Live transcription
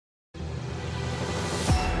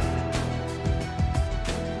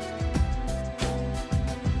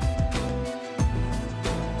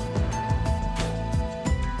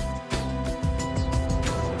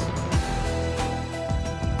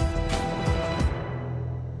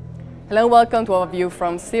Hello, welcome to our view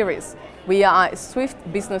from Series. We are at Swift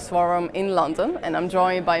Business Forum in London, and I'm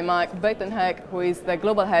joined by Buitenhek, who is the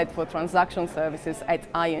Global Head for Transaction Services at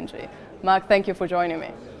ING. Mark, thank you for joining me.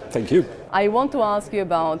 Thank you. I want to ask you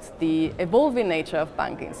about the evolving nature of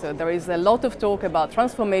banking. So there is a lot of talk about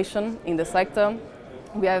transformation in the sector.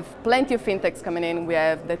 We have plenty of fintechs coming in. We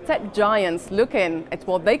have the tech giants looking at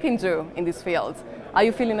what they can do in this field. Are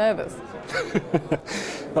you feeling nervous?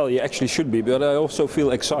 Well, you actually should be, but I also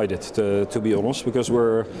feel excited, to be honest, because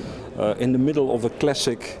we're in the middle of a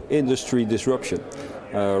classic industry disruption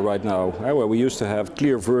right now, where we used to have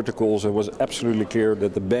clear verticals. It was absolutely clear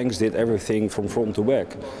that the banks did everything from front to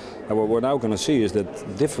back. And what we're now going to see is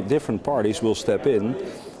that different parties will step in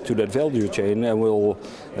to that value chain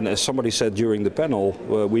and as somebody said during the panel,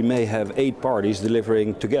 we may have 8 parties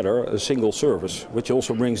delivering together a single service, which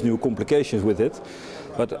also brings new complications with it.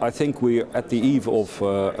 But I think we're at the eve of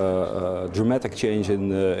a dramatic change in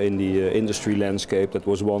the industry landscape that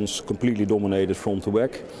was once completely dominated front to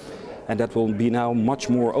back. And that will be now much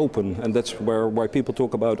more open, and that's why people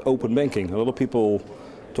talk about open banking. A lot of people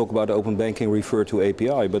talk about open banking, refer to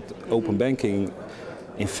API, but open banking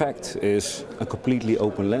in fact is a completely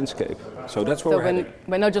open landscape. So that's where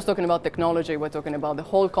we're not just talking about technology, we're talking about the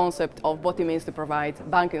whole concept of what it means to provide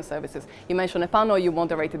banking services. You mentioned a panel, you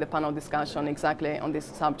moderated the panel discussion exactly on this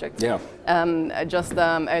subject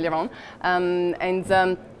earlier on.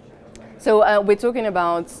 So we're talking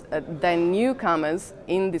about the newcomers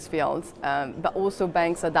in this field, but also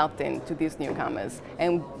banks adapting to these newcomers,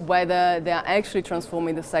 and whether they are actually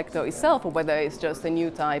transforming the sector itself or whether it's just a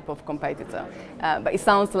new type of competitor. But it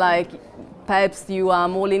sounds like perhaps you are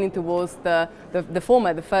more leaning towards the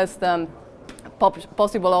former, the first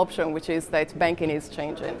possible option, which is that banking is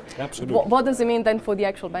changing. Absolutely. What does it mean then for the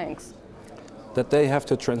actual banks? That they have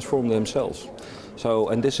to transform themselves. So,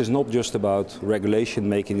 and this is not just about regulation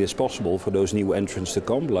making this possible for those new entrants to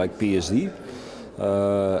come, like PSD,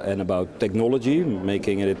 and about technology,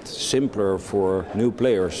 making it simpler for new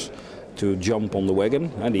players to jump on the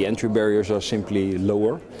wagon, and the entry barriers are simply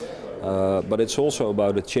lower. But it's also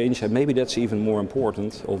about a change, and maybe that's even more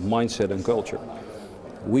important, of mindset and culture.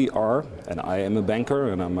 We are, and I am a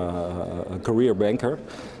banker, and I'm a career banker,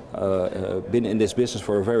 been in this business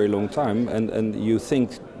for a very long time, and you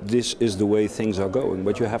think this is the way things are going,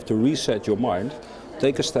 but you have to reset your mind,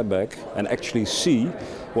 take a step back and actually see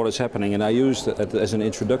what is happening. And I used, as an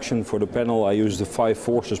introduction for the panel, I used the 5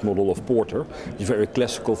 forces model of Porter. It's a very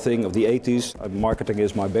classical thing of the 80s. Marketing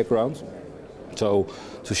is my background. So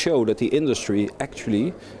to show that the industry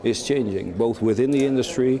actually is changing, both within the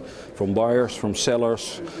industry, from buyers, from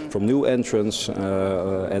sellers, from new entrants,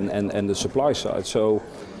 and the supply side. So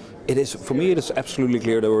it is, for me, it is absolutely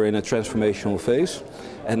clear that we're in a transformational phase,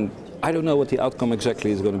 and I don't know what the outcome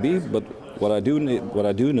exactly is going to be. But what I do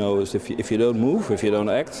know is if you don't move, if you don't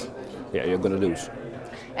act, yeah, you're going to lose.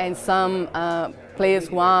 And some players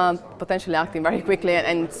who are potentially acting very quickly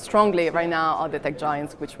and strongly right now are the tech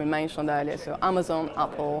giants, which we mentioned earlier. So Amazon,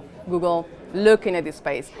 Apple, Google, looking at this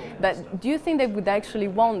space. But do you think they would actually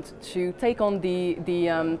want to take on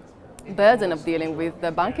the burden of dealing with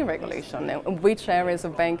the banking regulation, and which areas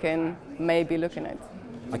of banking may be looking at?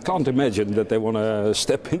 I can't imagine that they want to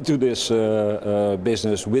step into this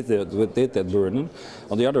business with that burden.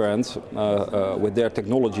 On the other hand, with their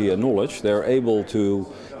technology and knowledge, they're able to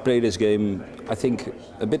play this game, I think,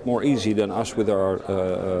 a bit more easy than us with our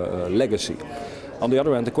legacy. On the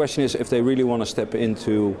other hand, the question is if they really want to step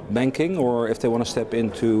into banking or if they want to step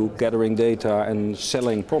into gathering data and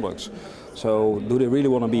selling products. So do they really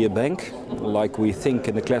want to be a bank, like we think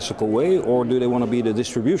in the classical way, or do they want to be the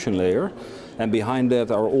distribution layer? And behind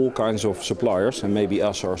that are all kinds of suppliers, and maybe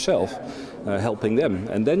us ourselves, helping them.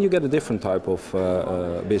 And then you get a different type of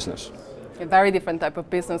business. A very different type of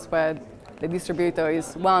business where the distributor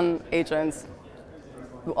is one agent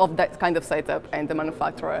of that kind of setup, and the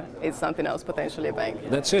manufacturer is something else, potentially a bank.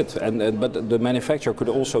 That's it. But the manufacturer could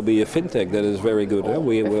also be a fintech that is very good.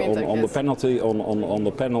 On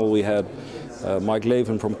the panel we had Mike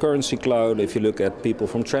Leven from Currency Cloud. If you look at people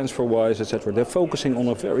from TransferWise, etc., they're focusing on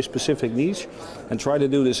a very specific niche and try to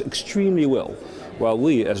do this extremely well. While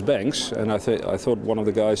we, as banks, and I thought one of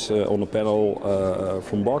the guys on the panel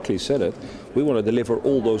from Barclays said it, we want to deliver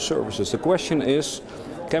all those services. The question is,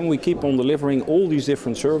 can we keep on delivering all these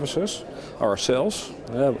different services ourselves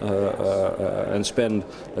and spend,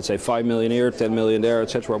 let's say, 5 million here, 10 million there,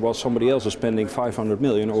 etc., while somebody else is spending 500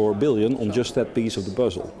 million or a billion on just that piece of the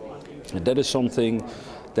puzzle? And that is something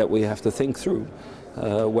that we have to think through.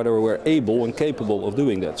 whether we're able and capable of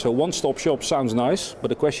doing that. So one-stop shop sounds nice, but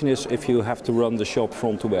the question is if you have to run the shop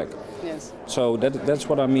front to back. Yes. So that's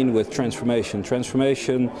what I mean with transformation.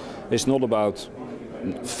 Transformation is not about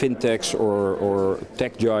fintechs or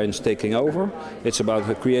tech giants taking over. It's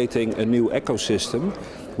about creating a new ecosystem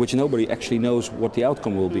which nobody actually knows what the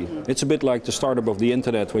outcome will be. It's a bit like the startup of the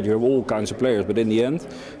internet where you have all kinds of players, but in the end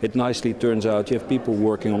it nicely turns out you have people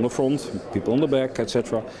working on the front, people on the back,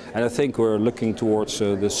 etc. And I think we're looking towards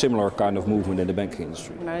the similar kind of movement in the banking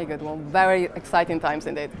industry. Very good. Well, very exciting times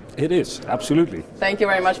indeed. It is, absolutely. Thank you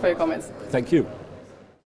very much for your comments. Thank you.